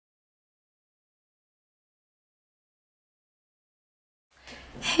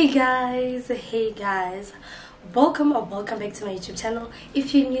Hey guys, welcome back to my YouTube channel.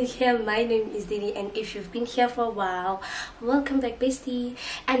 If you're new here, my name is Dini, and if you've been here for a while, welcome back, bestie.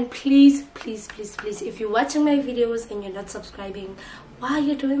 And please, if you're watching my videos and you're not subscribing, why are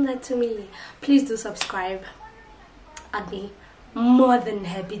you doing that to me? Please do subscribe. I'd be more than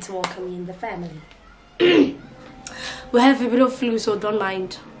happy to welcome you in the family. We have a bit of flu, so don't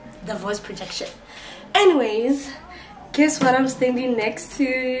mind the voice projection. Anyways, guess what I'm standing next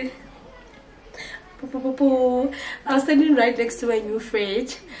to? I'm standing right next to my new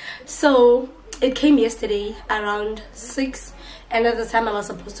fridge. So it came yesterday around 6, and at the time I was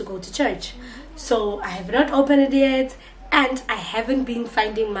supposed to go to church. So I have not opened it yet, and I haven't been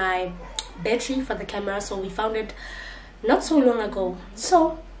finding my battery for the camera, so we found it not so long ago.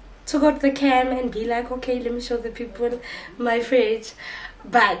 So took out the cam and be like, okay, let me show the people my fridge,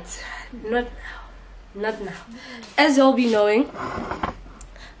 but not now. As you'll be knowing,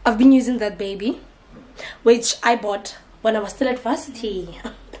 I've been using that baby, which I bought when I was still at varsity.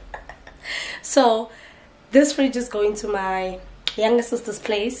 So this fridge is going to my younger sister's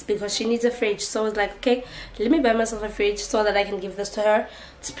place because she needs a fridge. So I was like, okay, let me buy myself a fridge so that I can give this to her.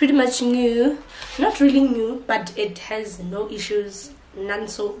 It's pretty much new, not really new, but it has no issues, none,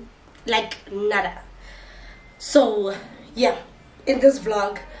 so like nada. So yeah, in this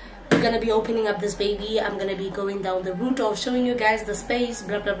vlog we're gonna be opening up this baby. I'm gonna be going down the route of showing you guys the space,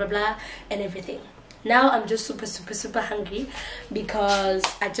 blah blah blah blah, and everything. Now I'm just super hungry because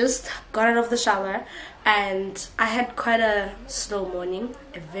I just got out of the shower and I had quite a slow morning,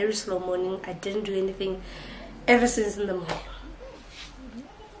 a very slow morning. I didn't do anything ever since in the morning.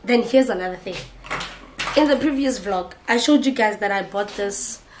 Then here's another thing. In the previous vlog I showed you guys that I bought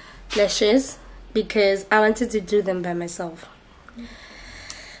this lashes because I wanted to do them by myself.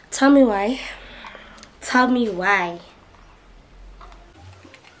 Tell me why. Tell me why.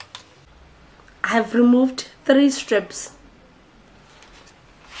 I have removed 3 strips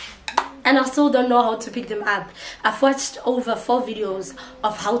and I still don't know how to pick them up. I've watched over 4 videos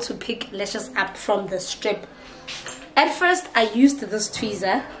of how to pick lashes up from the strip. At first I used this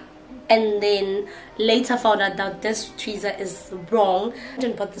tweezer, and then later found out that this tweezer is wrong. I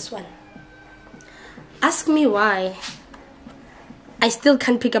didn't put this one. Ask me why I still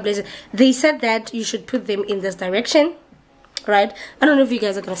can't pick up lashes. They said that you should put them in this direction, right? I don't know if you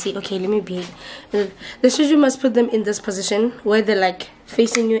guys are gonna see. Okay, let me be. They said you must put them in this position where they're like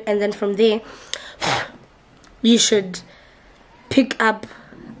facing you, and then from there you should pick up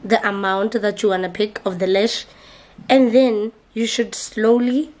the amount that you wanna pick of the lash, and then you should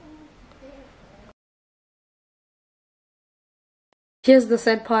slowly. Here's the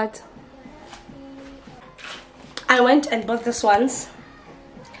sad part. I went and bought this ones.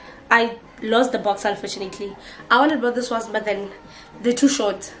 I lost the box, unfortunately. I wanted to buy this ones, but then they're too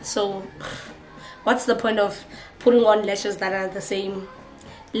short. So what's the point of putting on lashes that are the same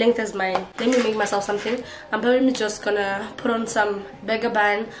length as mine? Let me make myself something. I'm probably just gonna put on some burger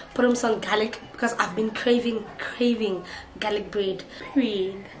bun, put on some garlic, because I've been craving garlic bread.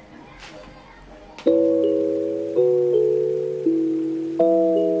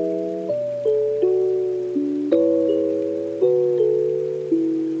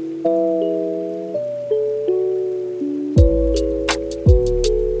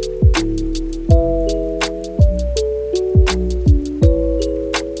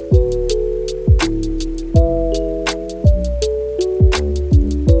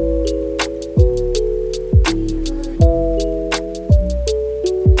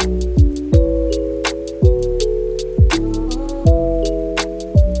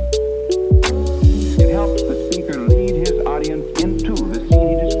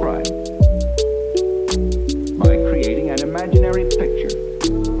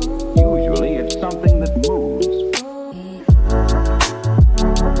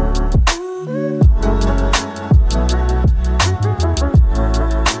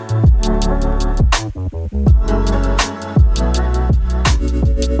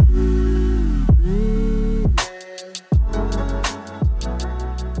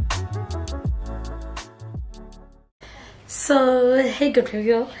 So hey good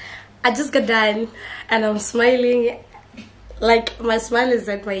people, I just got done and I'm smiling, like my smile is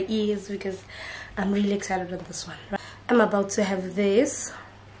at my ears because I'm really excited on this one. I'm about to have this.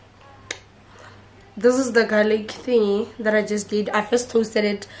 This is the garlic thingy that I just did. I first toasted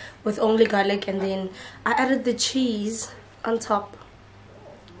it with only garlic, and then I added the cheese on top.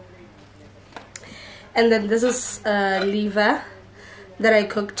 And then this is liver that I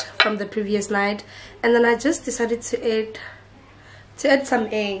cooked from the previous night, and then I just decided to add some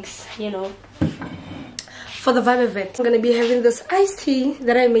eggs, you know, for the vibe of it. I'm gonna be having this iced tea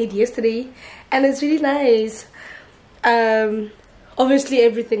that I made yesterday, and it's really nice. Obviously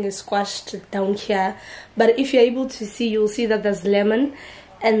everything is squashed down here, but if you're able to see, you'll see that there's lemon,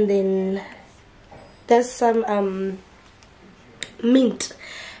 and then there's some mint,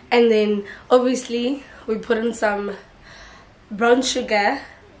 and then obviously we put in some brown sugar,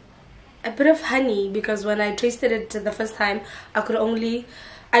 a bit of honey, because when I tasted it the first time I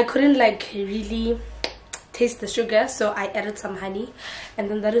couldn't like really taste the sugar, so I added some honey, and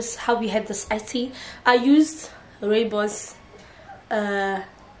then that is how we had this iced tea. I used Rooibos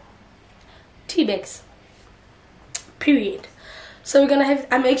tea bags, period. So we're gonna have,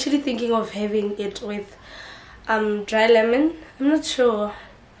 I'm actually thinking of having it with dry lemon. I'm not sure.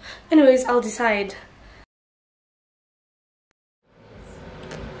 Anyways, I'll decide.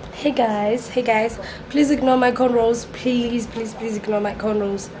 Hey guys, please ignore my cornrows. Please ignore my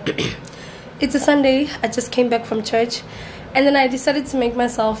cornrows. It's a Sunday. I just came back from church, and then I decided to make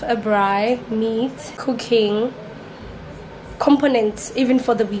myself a braai meat cooking components even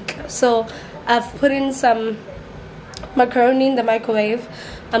for the week. So I've put in some macaroni in the microwave.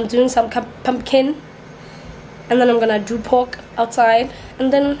 I'm doing some pumpkin, and then I'm gonna do pork outside,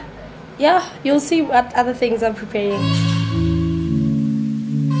 and then yeah, you'll see what other things I'm preparing.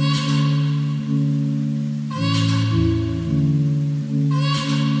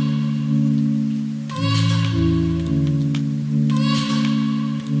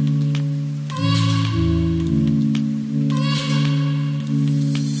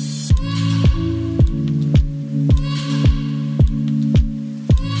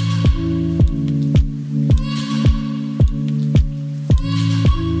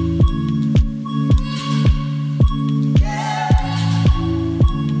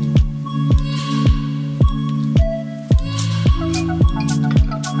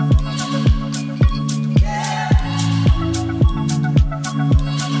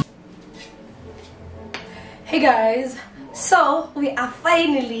 Hey guys, so we are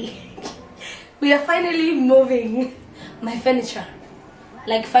finally moving my furniture,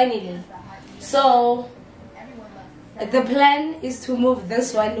 like finally. So the plan is to move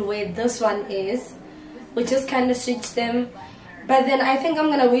this one where this one is. We just kind of switch them, but then I think I'm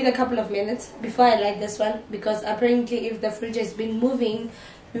gonna wait a couple of minutes before I light this one, because apparently if the fridge has been moving,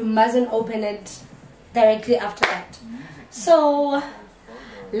 you mustn't open it directly after that. So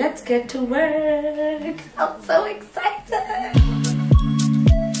let's get to work. I'm so excited.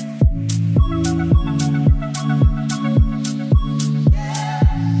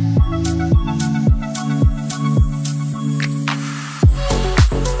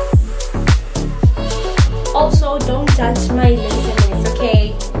 Also, don't judge my laziness,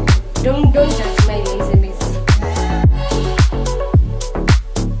 okay? Don't judge my laziness.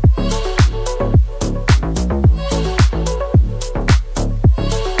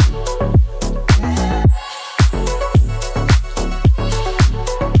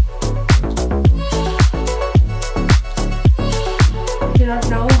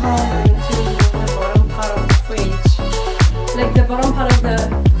 Bottom part of the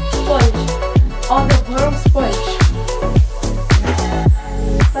sponge, or the bottom sponge,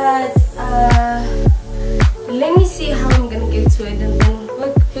 but let me see how I'm gonna get to it, and then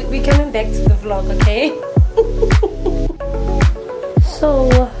we're coming back to the vlog, okay? So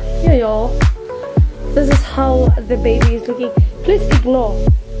yeah, y'all, this is how the baby is looking. Please ignore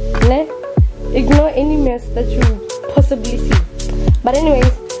any mess that you possibly see, but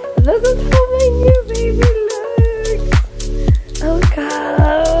anyways, this is how my new baby looks. Oh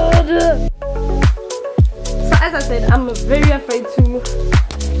god. So as I said, I'm very afraid to,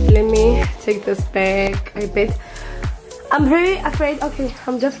 let me take this back a bit. I'm very afraid. Okay,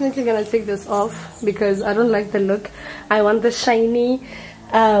 I'm definitely gonna take this off because I don't like the look. I want the shiny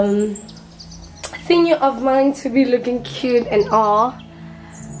thingy of mine to be looking cute and all.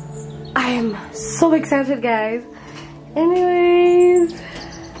 I am so excited, guys. Anyways,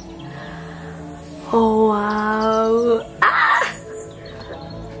 oh wow.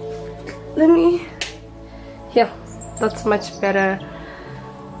 Let me, yeah, that's much better,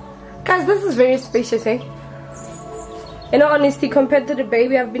 guys. This is very spacious, eh? In all honesty, compared to the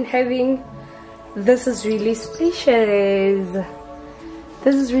baby I've been having, this is really spacious.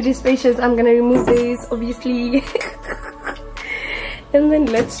 This is really spacious. I'm gonna remove this, obviously. And then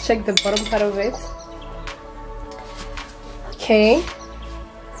let's check the bottom part of it. Okay,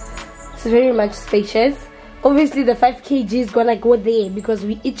 it's very much spacious. Obviously the 5 kg is gonna go there because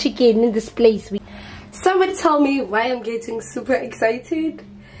we eat chicken in this place. Somebody tell me why I'm getting super excited.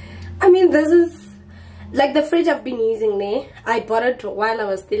 I mean, this is like the fridge I've been using there. I bought it while I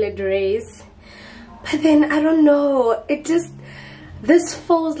was still at the race. But then I don't know, this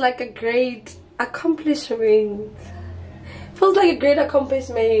feels like a great accomplishment. Feels like a great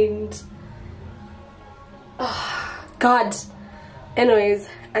accomplishment. Oh, God. Anyways,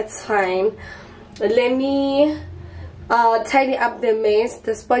 it's fine. Let me tidy up the mess,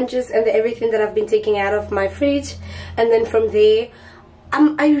 the sponges and everything that I've been taking out of my fridge, and then from there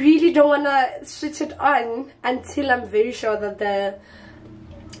I really don't want to switch it on until I'm very sure that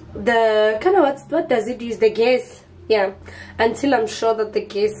the kind of what does it use, the gas, yeah, until I'm sure that the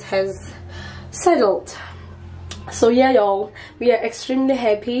gas has settled. So yeah, y'all, we are extremely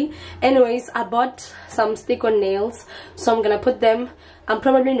happy. Anyways, I bought some stick-on nails, so I'm gonna put them. I'm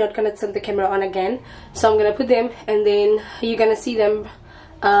probably not gonna turn the camera on again, so I'm gonna put them, and then you're gonna see them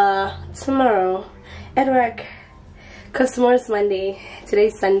tomorrow at work, because tomorrow's Monday,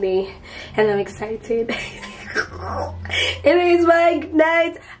 today's Sunday, and I'm excited. Anyways, bye, good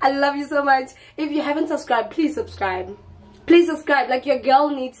night. I love you so much. If you haven't subscribed, please subscribe. Please subscribe, like your girl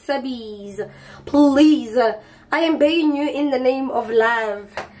needs subbies. Please, I am begging you in the name of love.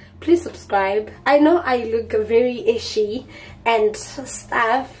 Please subscribe. I know I look very ishy and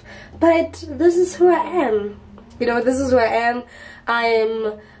stuff, but this is who I am. You know, this is who I am. I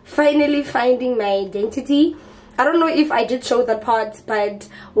am finally finding my identity. I don't know if I did show that part, but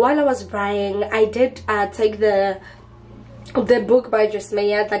while I was crying, I did take the book by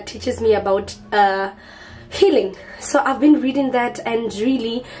Jesmaya that teaches me about healing. So I've been reading that, and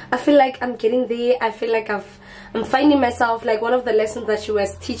really I feel like I'm getting there. I feel like I'm finding myself. Like one of the lessons that she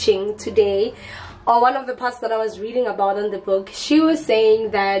was teaching today, or one of the parts that I was reading about in the book, she was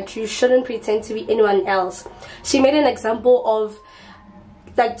saying that you shouldn't pretend to be anyone else. She made an example of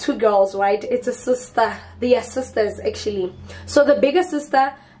like two girls, right? It's a sister. They are sisters actually. So the bigger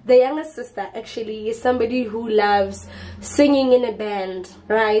sister, the younger sister actually is somebody who loves singing in a band,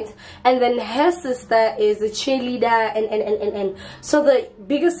 right? And then her sister is a cheerleader, and so the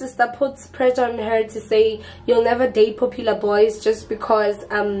bigger sister puts pressure on her to say you'll never date popular boys just because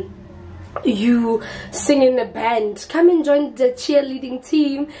you sing in a band. Come and join the cheerleading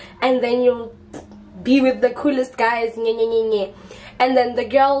team, and then you'll be with the coolest guys. And then the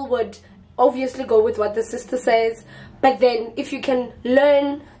girl would obviously go with what the sister says. But then if you can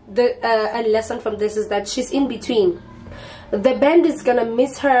learn a lesson from this, is that she's in between. The band is gonna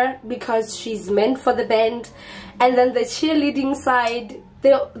miss her because she's meant for the band, and then the cheerleading side,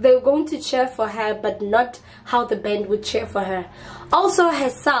 they're going to cheer for her, but not how the band would cheer for her. Also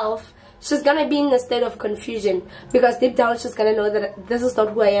herself, she's gonna be in a state of confusion, because deep down she's gonna know that this is not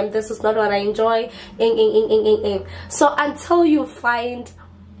who I am, this is not what I enjoy. So until you find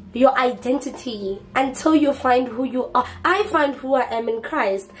your identity, until you find who you are, I find who I am in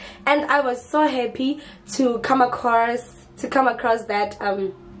Christ. And I was so happy to come across that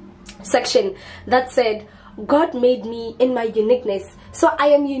section that said God made me in my uniqueness. So I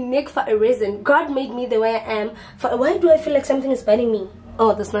am unique for a reason. God made me the way I am. Why do I feel like something is biting me?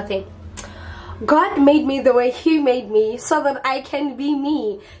 Oh, there's nothing. God made me the way He made me so that I can be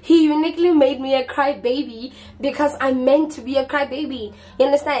me. He uniquely made me a crybaby because I'm meant to be a crybaby. You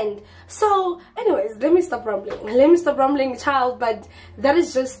understand? So, anyways, let me stop rambling. Let me stop rambling, child. But that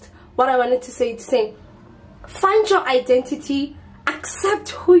is just what I wanted to say. Find your identity. Accept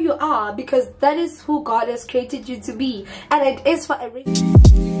who you are, because that is who God has created you to be. And it is for a reason.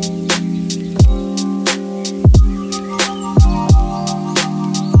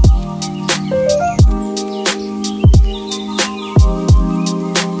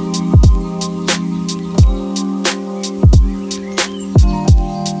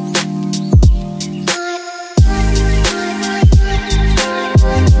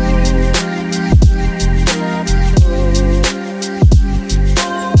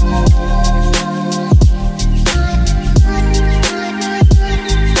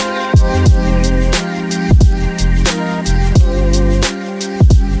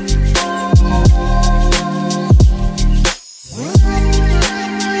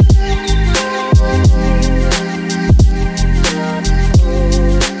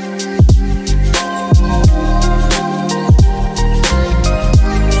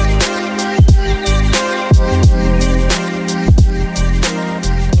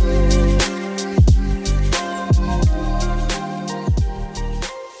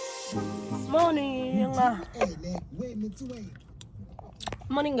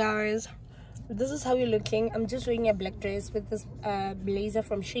 Morning guys, this is how you're looking. I'm just wearing a black dress with this blazer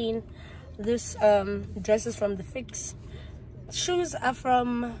from Shein. This dress is from The Fix. Shoes are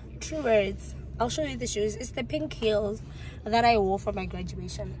from True Words. I'll show you the shoes. It's the pink heels that I wore for my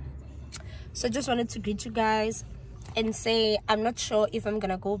graduation. So I just wanted to greet you guys. and say I'm not sure if I'm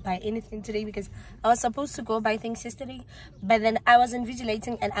gonna go buy anything today, because I was supposed to go buy things yesterday, but then I was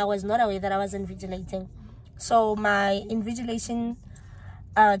invigilating and I was not aware that I was invigilating. So my invigilation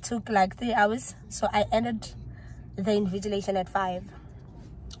took like 3 hours, so I ended the invigilation at 5.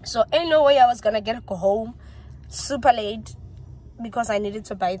 So ain't no way I was gonna go home super late because I needed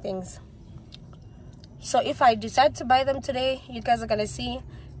to buy things. So if I decide to buy them today, you guys are gonna see.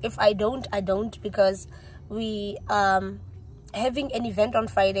 If I don't, I don't, because we having an event on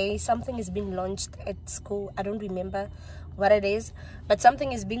Friday. Something is being launched at school. I don't remember what it is, but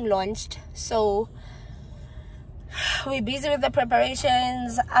something is being launched, so we're busy with the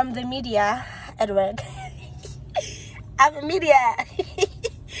preparations. I'm the media at work. I'm the media.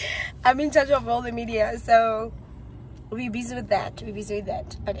 I'm in charge of all the media, so we're busy with that.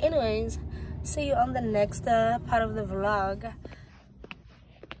 But anyways, see you on the next part of the vlog.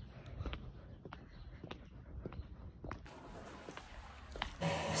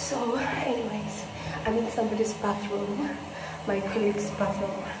 So anyways, I'm in somebody's bathroom, my colleague's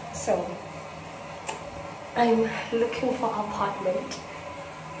bathroom. So I'm looking for an apartment.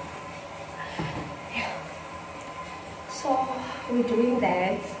 Yeah. So we're doing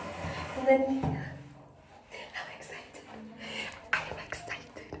that, and then I'm excited.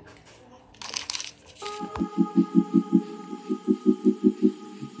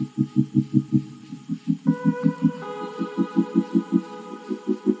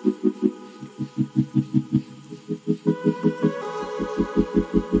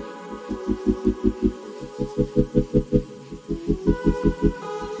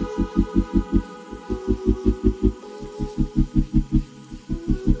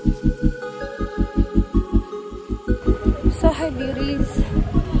 So hi beauties,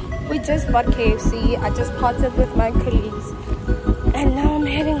 we just bought KFC. I just parted with my colleagues and now I'm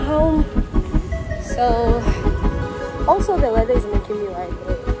heading home. So also the weather is making me worried.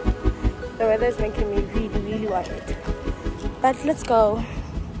 The weather is making me really worried. But let's go.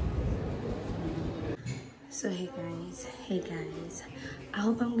 So hey guys, I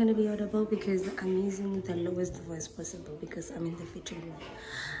hope I'm gonna be audible because I'm using the lowest voice possible because I'm in the fitting room.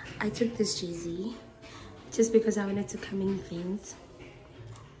 I took this Jay-Z just because I wanted to come in faint.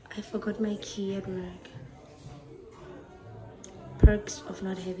 I forgot my key at work. Perks of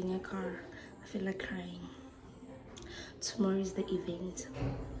not having a car. I feel like crying. Tomorrow is the event.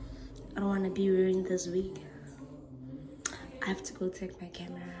 I don't want to be wearing this wig. I have to go take my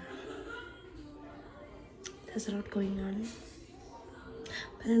camera. There's a lot going on.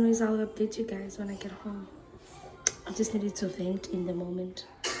 But anyways, I'll update you guys when I get home. I just needed to vent in the moment.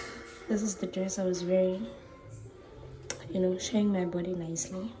 This is the dress I was wearing. You know, showing my body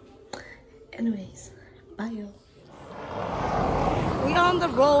nicely. Anyways, bye y'all. We are on the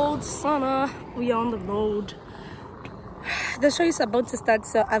road, Sana. We are on the road. The show is about to start,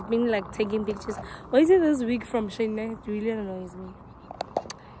 so I've been like taking pictures. Why is it this week from Shane? It really annoys me.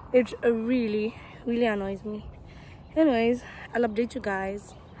 It really annoys me. Anyways, I'll update you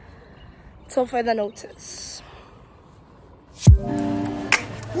guys till further notice.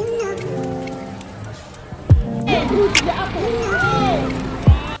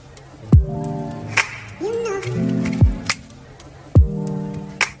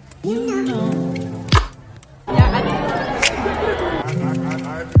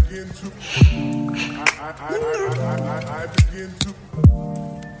 I begin to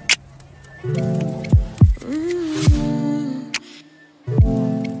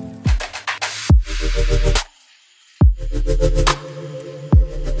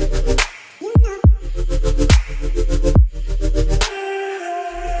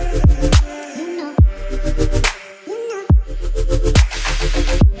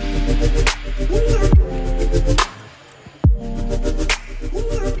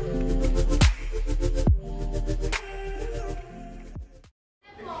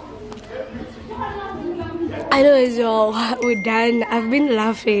Anyways, y'all, we're done. I've been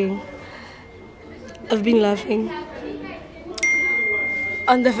laughing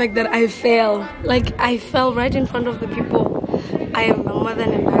on the fact that I fell. Like, I fell right in front of the people. I am more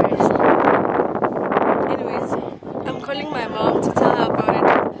than embarrassed. Anyways, I'm calling my mom to tell her about it.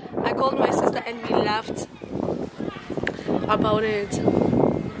 I called my sister and we laughed about it.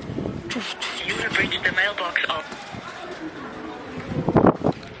 You have reached the mailbox of...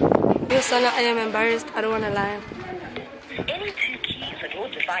 Yes, Sana, I am embarrassed. I don't want to lie. Any two keys on your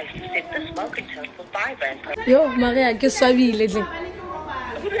device to set the smoke interval vibrant. Yo, Maria, que swabile.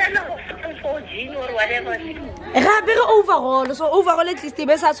 Or whatever. I have overall. So overall, at least the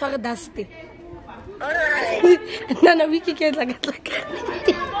best as far as dusty. Alright. Nana wiki ke tla ka.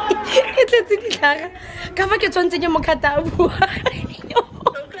 E tletse di tlhaga. Ka fa ke tshwantse ke mokhata a bua.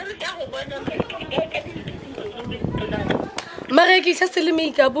 Mara ke sa sele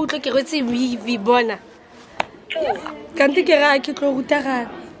makeup o tlo ke retse vi bona. Kante ke ra ke tlo ruta ga.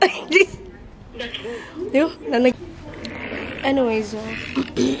 Yo, nana. Anyways,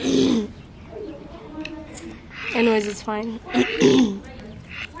 it's fine.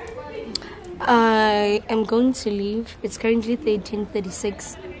 I am going to leave. It's currently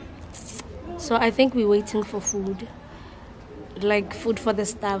 13:36. So I think we're waiting for food. Like food for the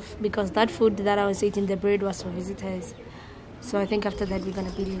staff, because that food that I was eating, the bread was for visitors. So I think after that we're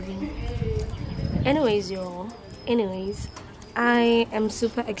gonna be leaving. Anyways, y'all. I am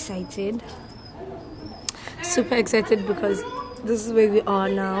super excited. Super excited because this is where we are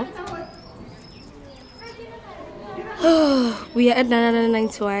now. We are at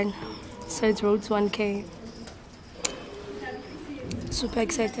 991, so it's road to 1K. Super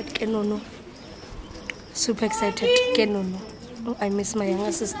excited, Kenono. Super excited, Kenono. Oh, I miss my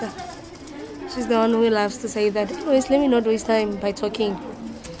younger sister. She's the one who loves to say that. Anyways, let me not waste time by talking.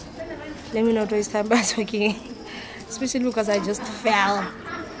 Especially because I just fell.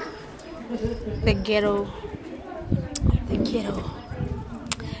 The ghetto.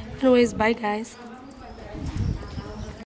 Anyways, bye guys.